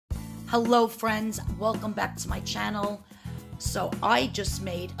Hello friends, welcome back to my channel. So I just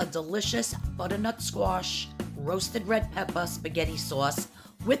made a delicious butternut squash roasted red pepper spaghetti sauce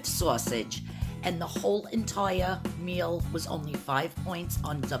with sausage, and the whole entire meal was only 5 points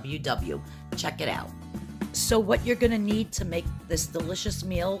on WW. Check it out. So what you're gonna need to make this delicious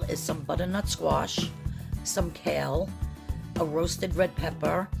meal is some butternut squash, some kale, a roasted red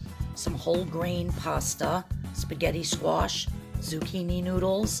pepper, some whole grain pasta, spaghetti squash, zucchini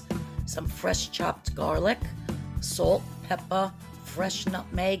noodles, some fresh chopped garlic, salt, pepper, fresh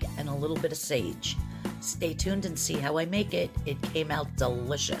nutmeg, and a little bit of sage. Stay tuned and see how I make it. It came out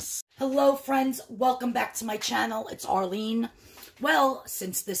delicious. Hello friends, welcome back to my channel. It's Arlene. Well,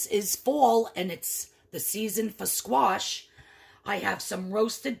 since this is fall and it's the season for squash, I have some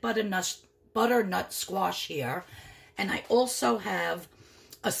roasted butternut squash here, and I also have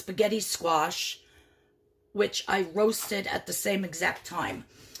a spaghetti squash which I roasted at the same exact time.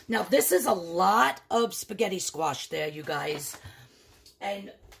 Now, this is a lot of spaghetti squash there, you guys. And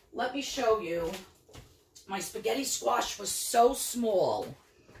let me show you. My spaghetti squash was so small.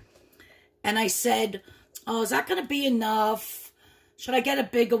 And I said, oh, is that going to be enough? Should I get a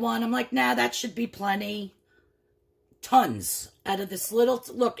bigger one? I'm like, nah, that should be plenty. Tons out of this little,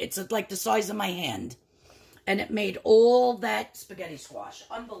 look, it's like the size of my hand. And it made all that spaghetti squash.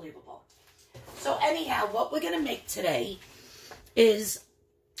 Unbelievable. So anyhow, what we're going to make today is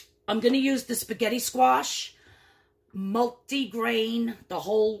I'm going to use the spaghetti squash, multi-grain, the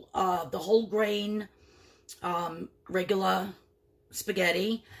whole grain, regular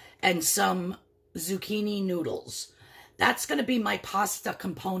spaghetti, and some zucchini noodles. That's going to be my pasta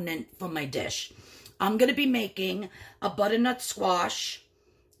component for my dish. I'm going to be making a butternut squash,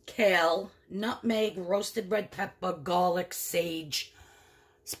 kale, nutmeg, roasted red pepper, garlic, sage,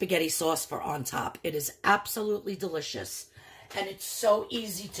 spaghetti sauce for on top. It is absolutely delicious. And it's so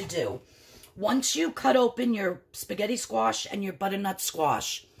easy to do. Once you cut open your spaghetti squash and your butternut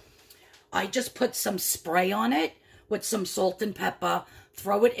squash, I just put some spray on it with some salt and pepper,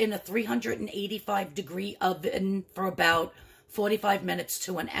 throw it in a 385-degree oven for about 45 minutes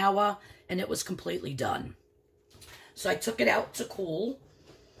to an hour, and it was completely done. So I took it out to cool.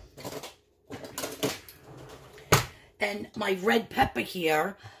 And my red pepper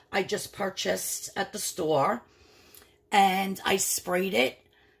here, I just purchased at the store. And I sprayed it,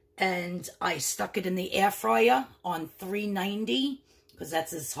 and I stuck it in the air fryer on 390, because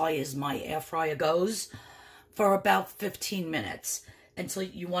that's as high as my air fryer goes, for about 15 minutes, until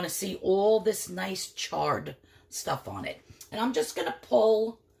you want to see all this nice charred stuff on it. And I'm just going to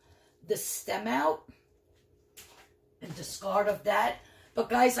pull the stem out and discard of that. But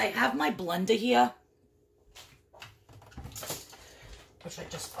guys, I have my blender here, which I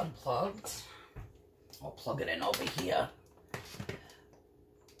just unplugged. I'll plug it in over here.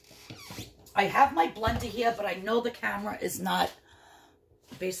 I have my blender here, but I know the camera is not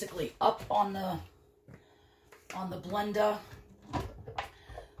basically up on the blender.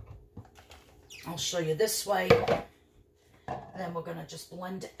 I'll show you this way. And then we're going to just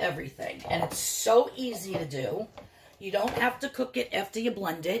blend everything. And it's so easy to do. You don't have to cook it after you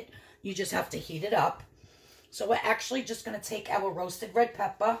blend it. You just have to heat it up. So we're actually just going to take our roasted red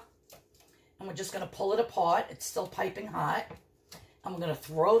pepper, and we're just going to pull it apart. It's still piping hot. And we're going to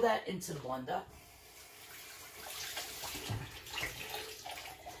throw that into the blender.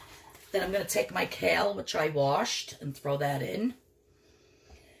 Then I'm going to take my kale, which I washed, and throw that in.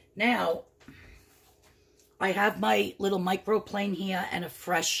 Now, I have my little microplane here and a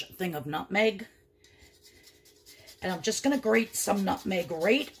fresh thing of nutmeg. And I'm just going to grate some nutmeg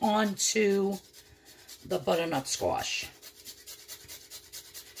right onto the butternut squash.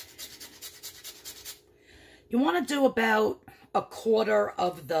 You want to do about a quarter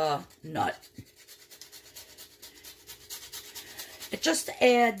of the nut. It just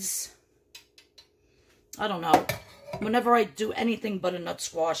adds, I don't know, whenever I do anything butternut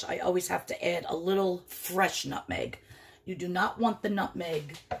squash, I always have to add a little fresh nutmeg. You do not want the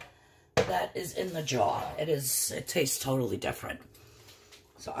nutmeg that is in the jar. It tastes totally different.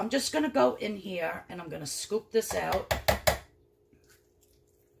 So I'm just going to go in here and I'm going to scoop this out.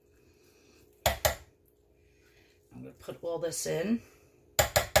 I'm going to put all this in.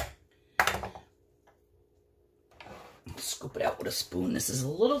 Scoop it out with a spoon. This is a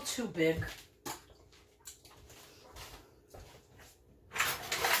little too big.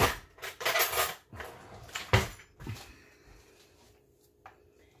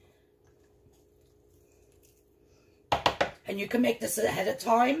 And you can make this ahead of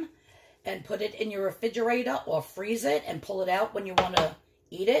time and put it in your refrigerator or freeze it and pull it out when you want to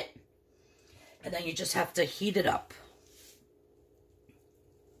eat it. And then you just have to heat it up.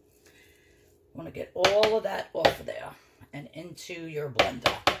 want to get all of that off of there and into your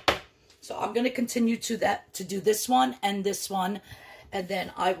blender. So I'm going to continue to do this one, and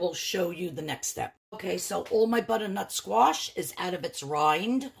then I will show you the next step. Okay, so all my butternut squash is out of its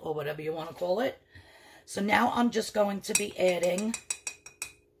rind, or whatever you want to call it. So now I'm just going to be adding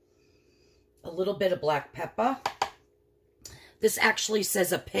a little bit of black pepper. This actually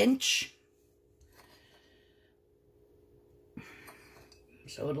says a pinch.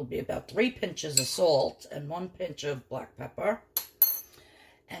 So it'll be about 3 pinches of salt and 1 pinch of black pepper.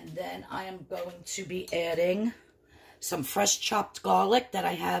 And then I am going to be adding some fresh chopped garlic that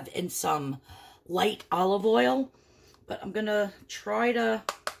I have in some light olive oil. But I'm going to try to,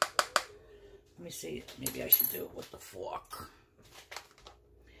 let me see, maybe I should do it with the fork.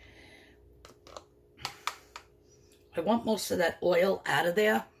 I want most of that oil out of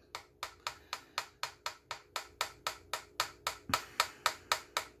there.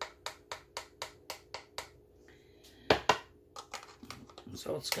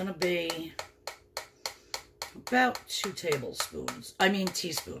 So it's going to be about 2 tablespoons. I mean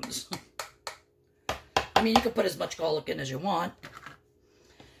teaspoons. I mean, you can put as much garlic in as you want.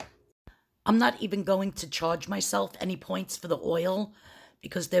 I'm not even going to charge myself any points for the oil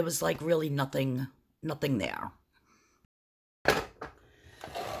because there was like really nothing there.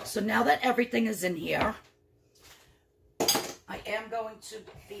 So now that everything is in here, I am going to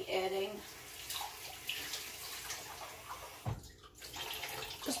be adding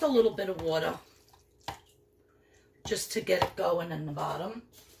just a little bit of water just to get it going in the bottom.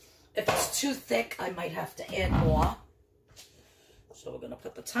 If it's too thick, I might have to add more. So we're going to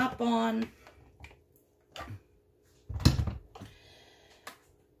put the top on.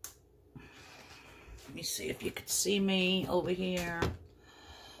 Let me see if you could see me over here.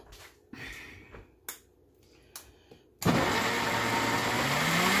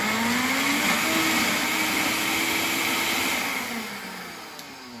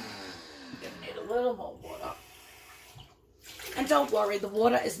 And don't worry, the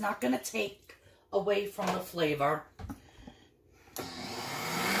water is not going to take away from the flavor.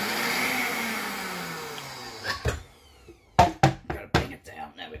 Gotta bring it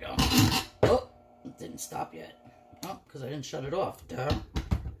down. There we go. Oh, it didn't stop yet. Oh, because I didn't shut it off. Duh.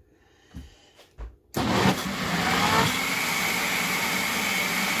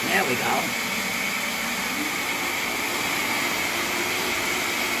 There we go.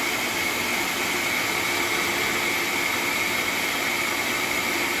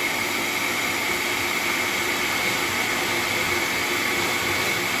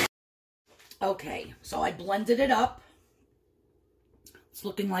 Okay, so I blended it up. It's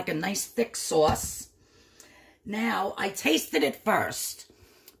looking like a nice thick sauce. Now, I tasted it first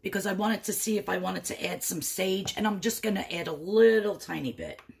because I wanted to see if I wanted to add some sage, and I'm just going to add a little tiny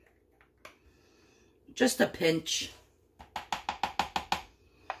bit. Just a pinch.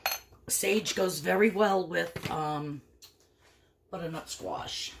 Sage goes very well with butternut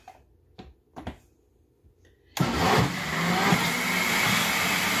squash.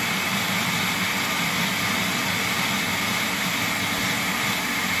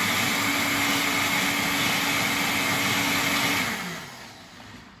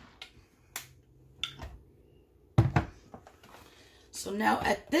 So now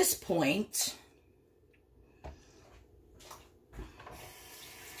at this point,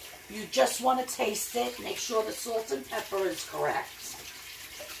 you just want to taste it. Make sure the salt and pepper is correct.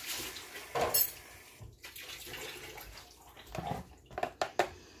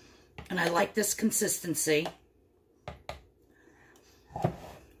 And I like this consistency.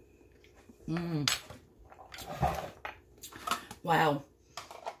 Wow.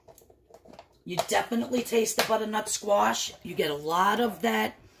 You definitely taste the butternut squash. You get a lot of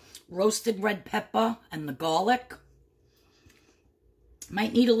that roasted red pepper and the garlic.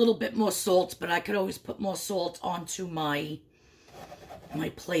 Might need a little bit more salt, but I could always put more salt onto my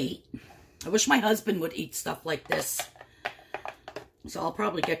plate. I wish my husband would eat stuff like this. So I'll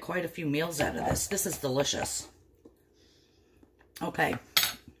probably get quite a few meals out of this. This is delicious. Okay.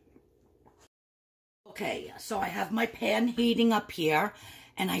 Okay, so I have my pan heating up here,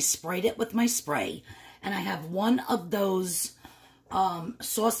 and I sprayed it with my spray. And I have one of those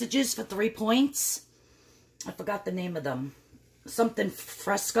sausages for 3 points. I forgot the name of them. Something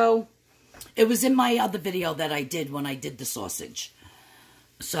Fresco. It was in my other video that I did when I did the sausage.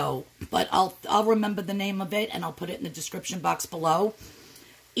 So, but I'll remember the name of it, and I'll put it in the description box below.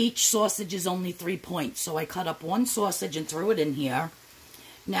 Each sausage is only 3 points. So I cut up one sausage and threw it in here.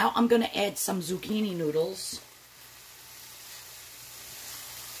 Now I'm going to add some zucchini noodles.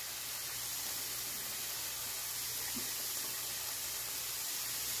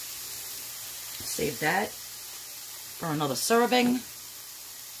 Save that for another serving.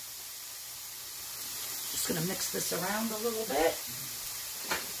 Just going to mix this around a little bit.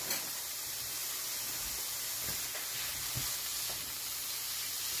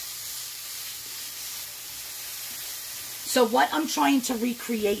 So what I'm trying to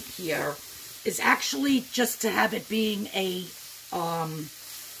recreate here is actually just to have it being a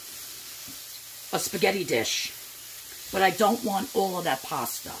spaghetti dish. But I don't want all of that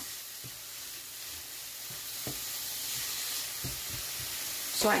pasta.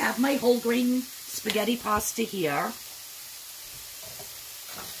 So I have my whole grain spaghetti pasta here.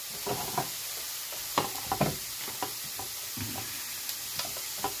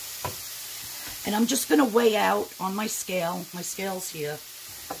 And I'm just going to weigh out on my scale. My scale's here.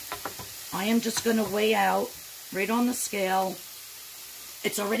 I am just going to weigh out right on the scale.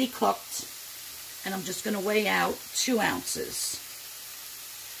 It's already cooked. And I'm just going to weigh out 2 ounces.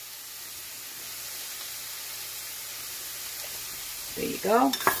 There you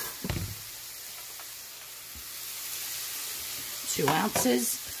go. 2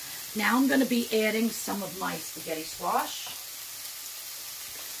 ounces. Now I'm going to be adding some of my spaghetti squash.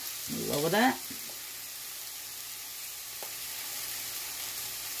 Lower that.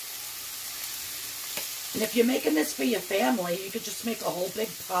 And if you're making this for your family, you could just make a whole big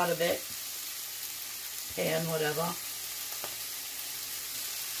pot of it. Pan, whatever.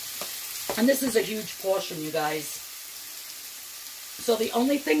 And this is a huge portion, you guys. So the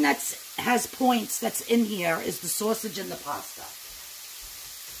only thing that has points that's in here is the sausage and the pasta.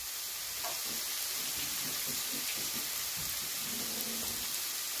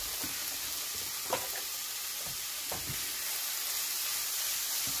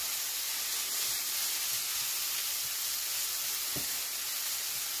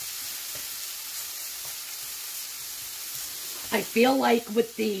 I feel like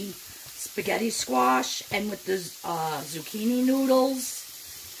with the spaghetti squash and with the zucchini noodles,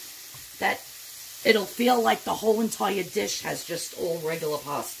 that it'll feel like the whole entire dish has just all regular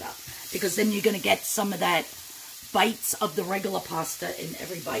pasta. Because then you're going to get some of that bites of the regular pasta in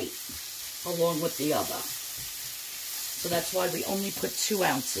every bite, along with the other. So that's why we only put 2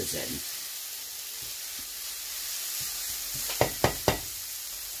 ounces in.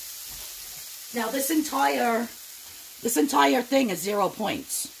 Now this entire thing is 0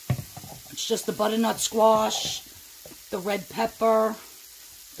 points. It's just the butternut squash, the red pepper,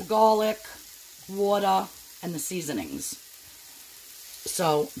 the garlic, water, and the seasonings.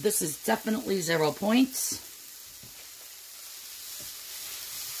 So this is definitely 0 points.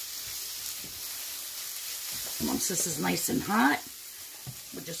 Once this is nice and hot,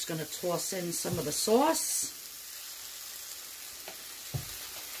 we're just going to toss in some of the sauce.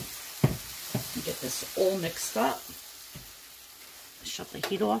 And get this all mixed up. Shut the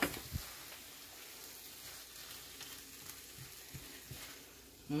heat off.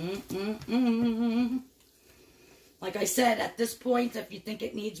 Like I said, at this point, if you think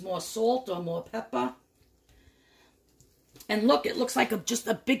it needs more salt or more pepper. And look, it looks like just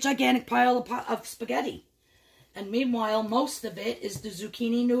a big gigantic pile of spaghetti. And meanwhile, most of it is the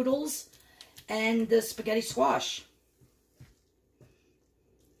zucchini noodles and the spaghetti squash.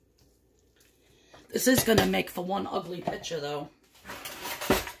 This is going to make for one ugly picture, though.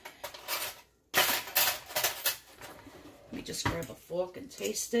 Let me just grab a fork and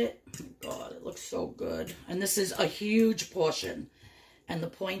taste it. Oh God, it looks so good. And this is a huge portion. And the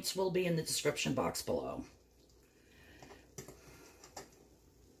points will be in the description box below. Oh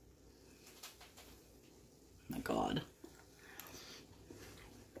my God.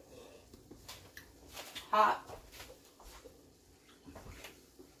 Hot.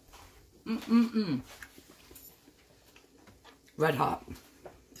 Red hot.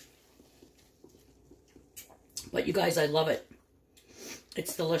 But you guys, I love it.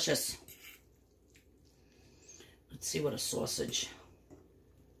 It's delicious. Let's see what a sausage.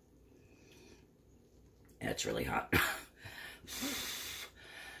 Yeah, it's really hot.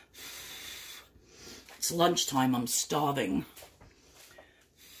 It's lunchtime. I'm starving.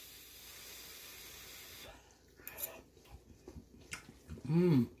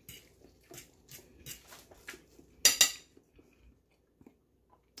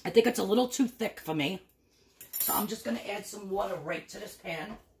 I think it's a little too thick for me. So I'm just going to add some water right to this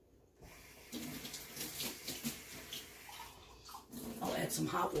pan. I'll add some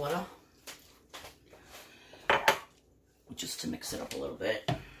hot water. Just to mix it up a little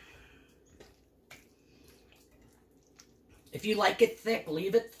bit. If you like it thick,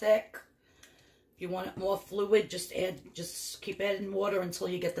 leave it thick. If you want it more fluid, just keep adding water until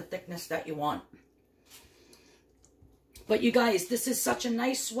you get the thickness that you want. But you guys, this is such a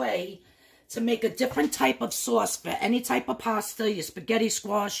nice way to make a different type of sauce for any type of pasta, your spaghetti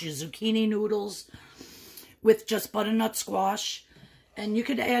squash, your zucchini noodles, with just butternut squash. And you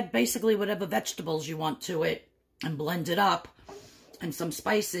could add basically whatever vegetables you want to it and blend it up, and some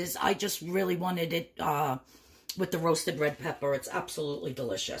spices. I just really wanted it with the roasted red pepper. It's absolutely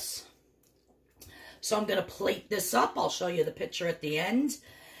delicious. So I'm going to plate this up. I'll show you the picture at the end.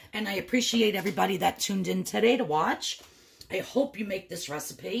 And I appreciate everybody that tuned in today to watch. I hope you make this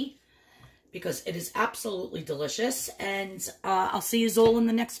recipe because it is absolutely delicious. And I'll see you all in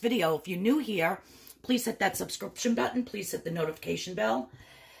the next video. If you're new here, please hit that subscription button. Please hit the notification bell.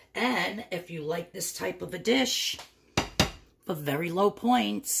 And if you like this type of a dish for very low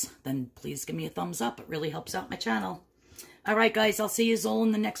points, then please give me a thumbs up. It really helps out my channel. All right, guys, I'll see you all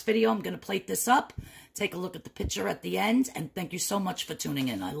in the next video. I'm going to plate this up, take a look at the picture at the end, and thank you so much for tuning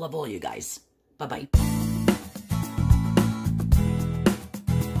in. I love all you guys. Bye-bye.